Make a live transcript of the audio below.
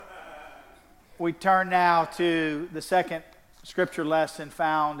We turn now to the second scripture lesson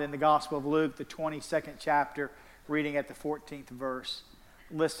found in the Gospel of Luke, the 22nd chapter, reading at the 14th verse.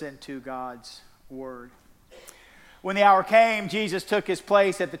 Listen to God's word. When the hour came, Jesus took his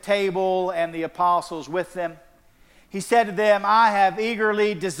place at the table and the apostles with them. He said to them, I have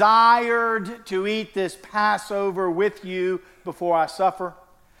eagerly desired to eat this Passover with you before I suffer.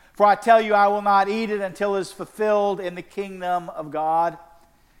 For I tell you, I will not eat it until it is fulfilled in the kingdom of God.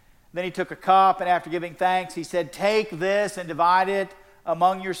 Then he took a cup, and after giving thanks, he said, take this and divide it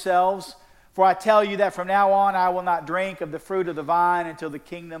among yourselves. For I tell you that from now on I will not drink of the fruit of the vine until the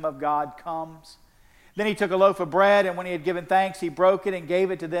kingdom of God comes. Then he took a loaf of bread, and when he had given thanks, he broke it and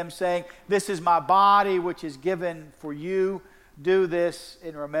gave it to them, saying, this is my body, which is given for you. Do this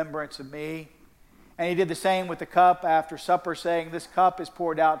in remembrance of me. And he did the same with the cup after supper, saying, this cup is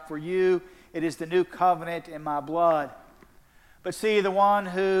poured out for you. It is the new covenant in my blood. But see, the one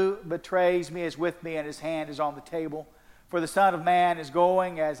who betrays me is with me, and his hand is on the table. For the Son of Man is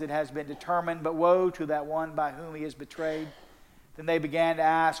going as it has been determined, but woe to that one by whom he is betrayed. Then they began to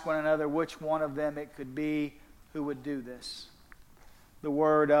ask one another which one of them it could be who would do this. The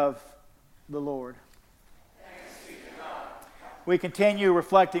word of the Lord. Thanks be to God. We continue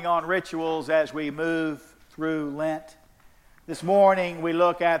reflecting on rituals as we move through Lent. This morning we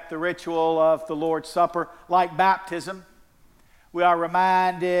look at the ritual of the Lord's Supper. Like baptism, we are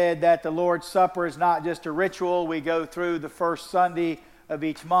reminded that the Lord's Supper is not just a ritual we go through the first Sunday of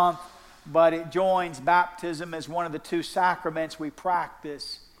each month, but it joins baptism as one of the two sacraments we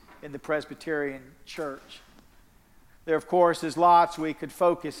practice in the Presbyterian Church. There, of course, is lots we could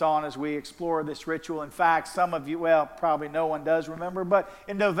focus on as we explore this ritual. In fact, some of you, well, probably no one does remember, but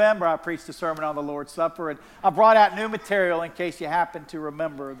in November I preached a sermon on the Lord's Supper, and I brought out new material in case you happen to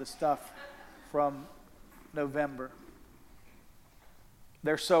remember the stuff from November.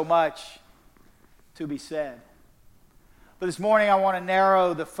 There's so much to be said. But this morning I want to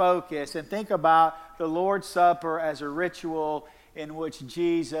narrow the focus and think about the Lord's Supper as a ritual in which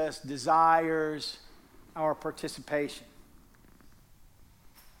Jesus desires our participation.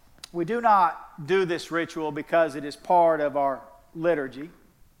 We do not do this ritual because it is part of our liturgy.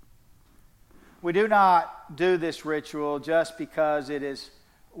 We do not do this ritual just because it is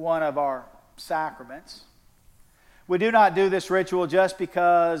one of our sacraments. We do not do this ritual just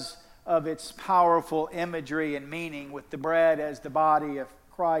because of its powerful imagery and meaning, with the bread as the body of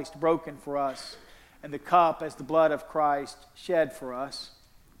Christ broken for us and the cup as the blood of Christ shed for us.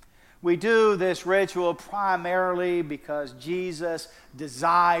 We do this ritual primarily because Jesus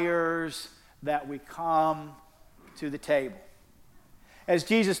desires that we come to the table. As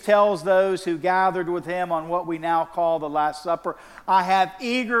Jesus tells those who gathered with him on what we now call the Last Supper, I have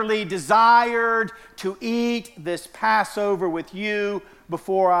eagerly desired to eat this Passover with you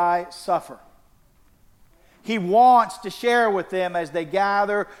before I suffer. He wants to share with them as they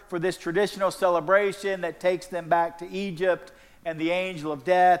gather for this traditional celebration that takes them back to Egypt and the angel of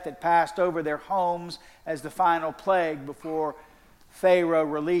death that passed over their homes as the final plague before Pharaoh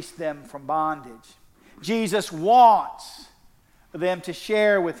released them from bondage. Jesus wants them to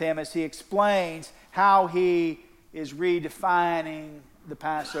share with him as he explains how he is redefining the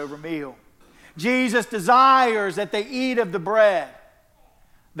Passover meal. Jesus desires that they eat of the bread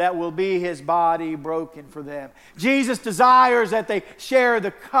that will be his body broken for them. Jesus desires that they share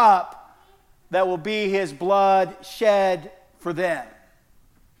the cup that will be his blood shed for them.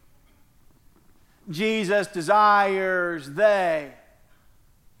 Jesus desires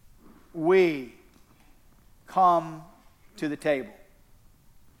we come to the table.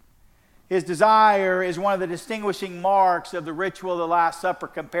 His desire is one of the distinguishing marks of the ritual of the Last Supper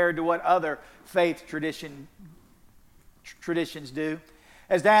compared to what other faith traditions do.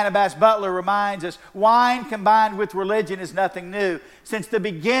 As Diana Bass Butler reminds us, wine combined with religion is nothing new. Since the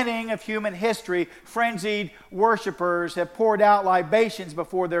beginning of human history, frenzied worshipers have poured out libations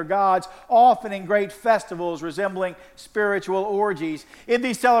before their gods, often in great festivals resembling spiritual orgies. In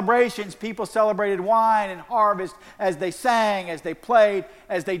these celebrations, people celebrated wine and harvest as they sang, as they played,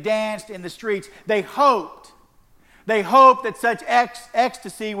 as they danced in the streets. They hoped that such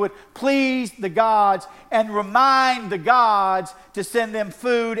ecstasy would please the gods and remind the gods to send them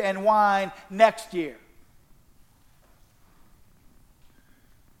food and wine next year.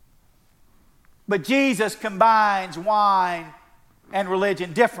 But Jesus combines wine and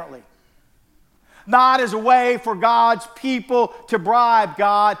religion differently. Not as a way for God's people to bribe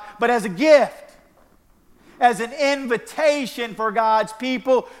God, but as a gift, as an invitation for God's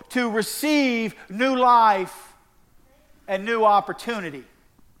people to receive new life and new opportunity.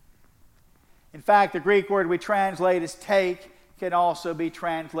 In fact, the Greek word we translate as take can also be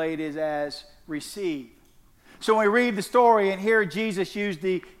translated as receive. So when we read the story and hear Jesus use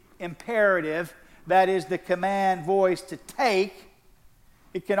the imperative, that is the command voice to take,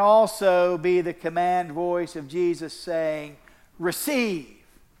 it can also be the command voice of Jesus saying, receive.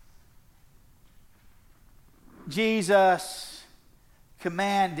 Jesus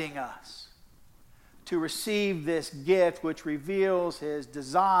commanding us to receive this gift which reveals his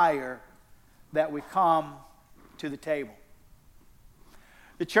desire that we come to the table.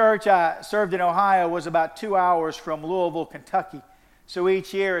 The church I served in Ohio was about 2 hours from Louisville, Kentucky. So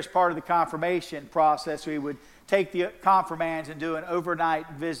each year, as part of the confirmation process, we would take the confirmands and do an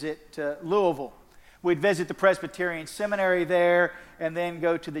overnight visit to Louisville. We'd visit the Presbyterian Seminary there and then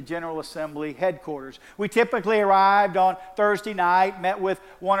go to the General Assembly headquarters. We typically arrived on Thursday night, met with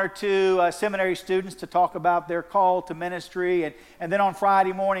one or two seminary students to talk about their call to ministry, and then on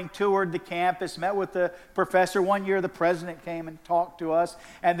Friday morning toured the campus, met with the professor. One year the president came and talked to us,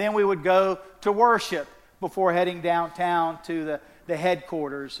 and then we would go to worship before heading downtown to the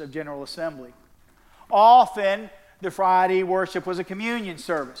headquarters of General Assembly. Often the Friday worship was a communion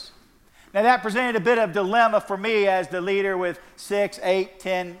service. Now that presented a bit of dilemma for me as the leader with 6, 8,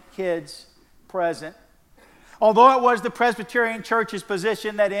 10 kids present. Although it was the Presbyterian Church's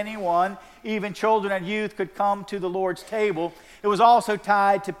position that anyone, even children and youth, could come to the Lord's table, it was also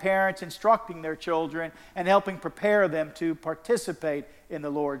tied to parents instructing their children and helping prepare them to participate in the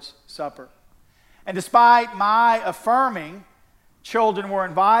Lord's Supper. And despite my affirming children were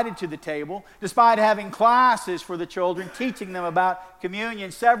invited to the table, despite having classes for the children, teaching them about communion,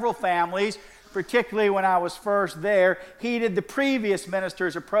 several families, particularly when I was first there, heeded the previous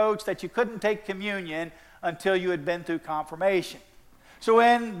minister's approach that you couldn't take communion until you had been through confirmation. So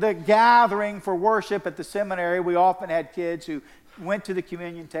in the gathering for worship at the seminary, we often had kids who went to the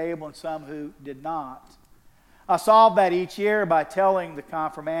communion table and some who did not. I solved that each year by telling the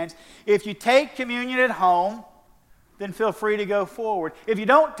confirmands, if you take communion at home, then feel free to go forward. If you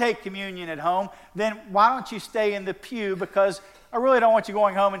don't take communion at home, then why don't you stay in the pew? Because I really don't want you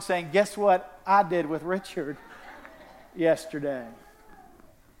going home and saying, guess what I did with Richard yesterday.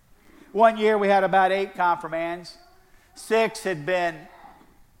 One year we had about 8 confirmands. 6 had been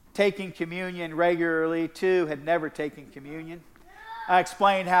taking communion regularly. 2 had never taken communion. I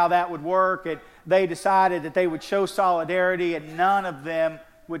explained how that would work, and they decided that they would show solidarity, and none of them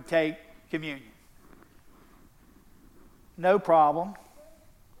would take communion. No problem.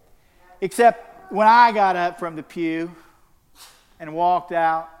 Except when I got up from the pew and walked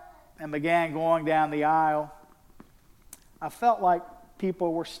out and began going down the aisle, I felt like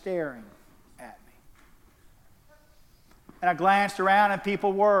people were staring at me. And I glanced around and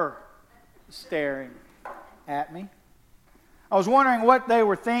people were staring at me. I was wondering what they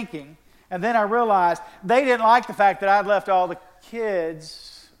were thinking, and then I realized they didn't like the fact that I'd left all the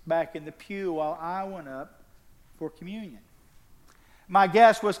kids back in the pew while I went up for communion. My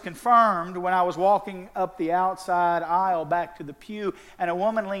guess was confirmed when I was walking up the outside aisle back to the pew, and a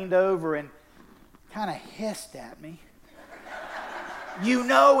woman leaned over and kind of hissed at me. You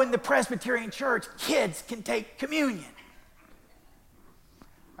know, in the Presbyterian Church, kids can take communion.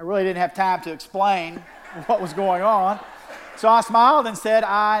 I really didn't have time to explain what was going on, so I smiled and said,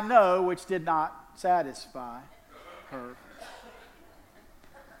 I know, which did not satisfy her.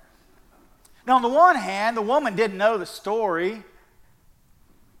 Now, on the one hand, the woman didn't know the story.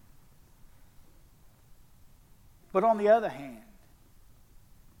 But on the other hand,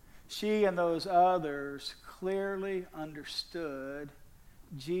 she and those others clearly understood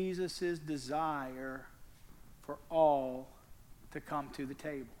Jesus' desire for all to come to the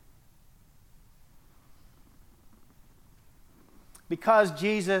table. Because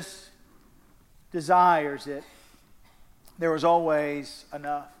Jesus desires it, there was always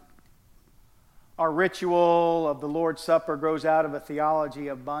enough. Our ritual of the Lord's Supper grows out of a theology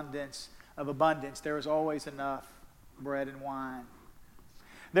of abundance. There is always enough bread and wine.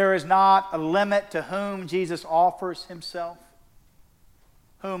 There is not a limit to whom Jesus offers himself,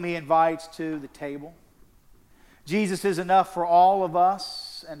 whom he invites to the table. Jesus is enough for all of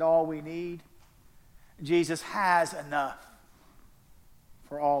us and all we need. Jesus has enough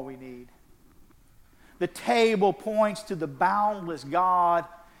for all we need. The table points to the boundless God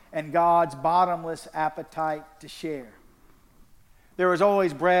and God's bottomless appetite to share. There is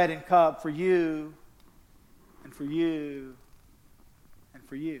always bread and cup for you, and for you, and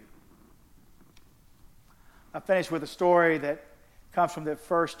for you. I finished with a story that comes from the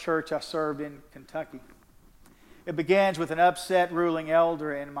first church I served in Kentucky. It begins with an upset ruling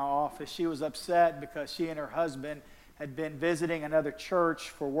elder in my office. She was upset because she and her husband had been visiting another church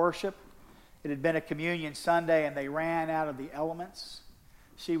for worship, It had been a communion Sunday, and they ran out of the elements.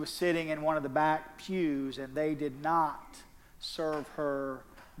 She was sitting in one of the back pews, and they did not serve her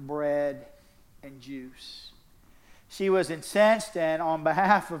bread and juice. She was incensed, and on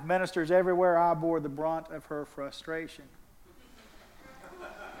behalf of ministers everywhere, I bore the brunt of her frustration.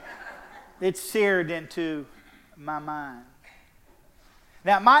 It seared into my mind.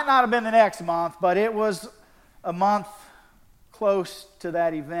 Now, it might not have been the next month, but it was a month close to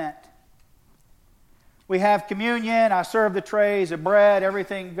that event. We have communion. I serve the trays of bread.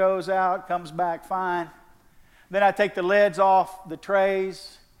 Everything goes out, comes back fine. Then I take the lids off the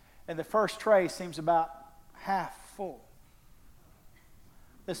trays, and the first tray seems about half full.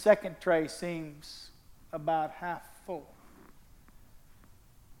 The second tray seems about half full.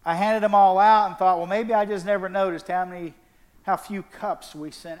 I handed them all out and thought, well, maybe I just never noticed how few cups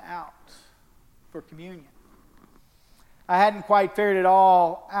we sent out for communion. I hadn't quite figured it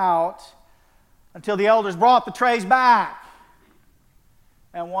all out until the elders brought the trays back.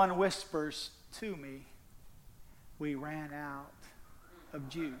 And one whispers to me, we ran out of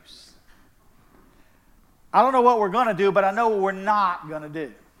juice. I don't know what we're going to do, but I know what we're not going to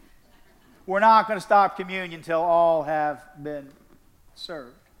do. We're not going to stop communion until all have been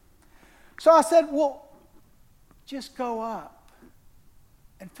served. So I said, well, just go up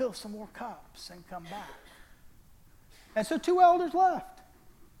and fill some more cups and come back. And so 2 elders left.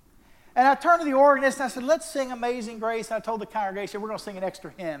 And I turned to the organist and I said, let's sing Amazing Grace. And I told the congregation, we're going to sing an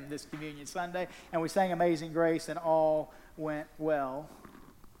extra hymn this Communion Sunday. And we sang Amazing Grace and all went well.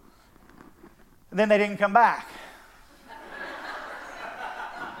 And then they didn't come back.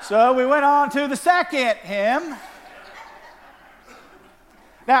 So we went on to the second hymn.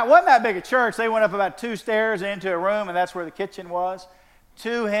 Now, it wasn't that big a church. They went up about 2 stairs into a room, and that's where the kitchen was.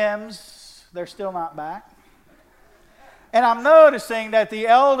 2 hymns, they're still not back. And I'm noticing that the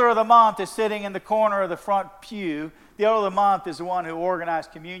elder of the month is sitting in the corner of the front pew. The elder of the month is the one who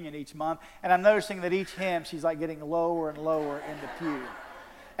organized communion each month. And I'm noticing that each hymn, she's like getting lower and lower in the pew.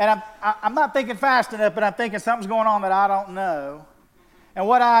 And I'm not thinking fast enough, but I'm thinking something's going on that I don't know. And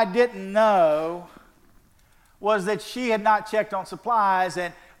what I didn't know was that she had not checked on supplies,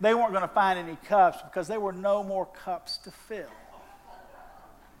 and they weren't going to find any cups because there were no more cups to fill.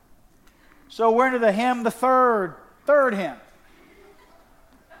 So we're into the hymn, the third hymn.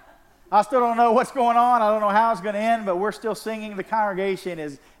 I still don't know what's going on. I don't know how it's going to end, but we're still singing. The congregation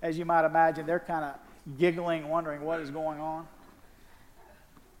is, as you might imagine, they're kind of giggling, wondering what is going on.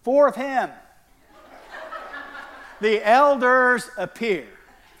 4th hymn. The elders appear.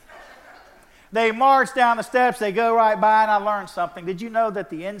 They march down the steps. They go right by, and I learned something. Did you know that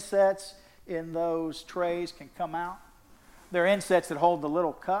the insets in those trays can come out? They're insets that hold the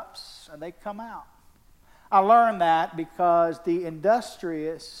little cups, and they come out. I learned that because the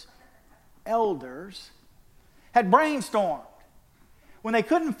industrious elders had brainstormed. When they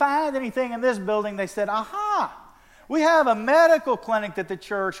couldn't find anything in this building, they said, aha, we have a medical clinic that the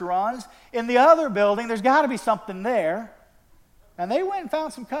church runs. In the other building, there's got to be something there. And they went and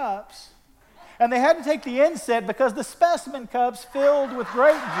found some cups. And they had to take the inset because the specimen cups filled with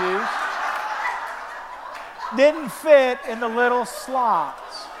grape juice didn't fit in the little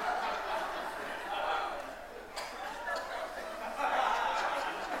slots.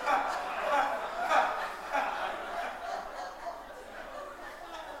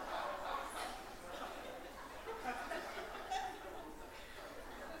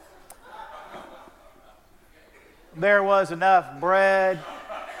 There was enough bread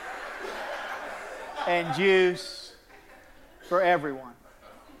and juice for everyone,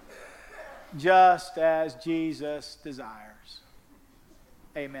 just as Jesus desires.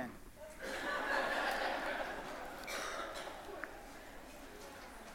 Amen.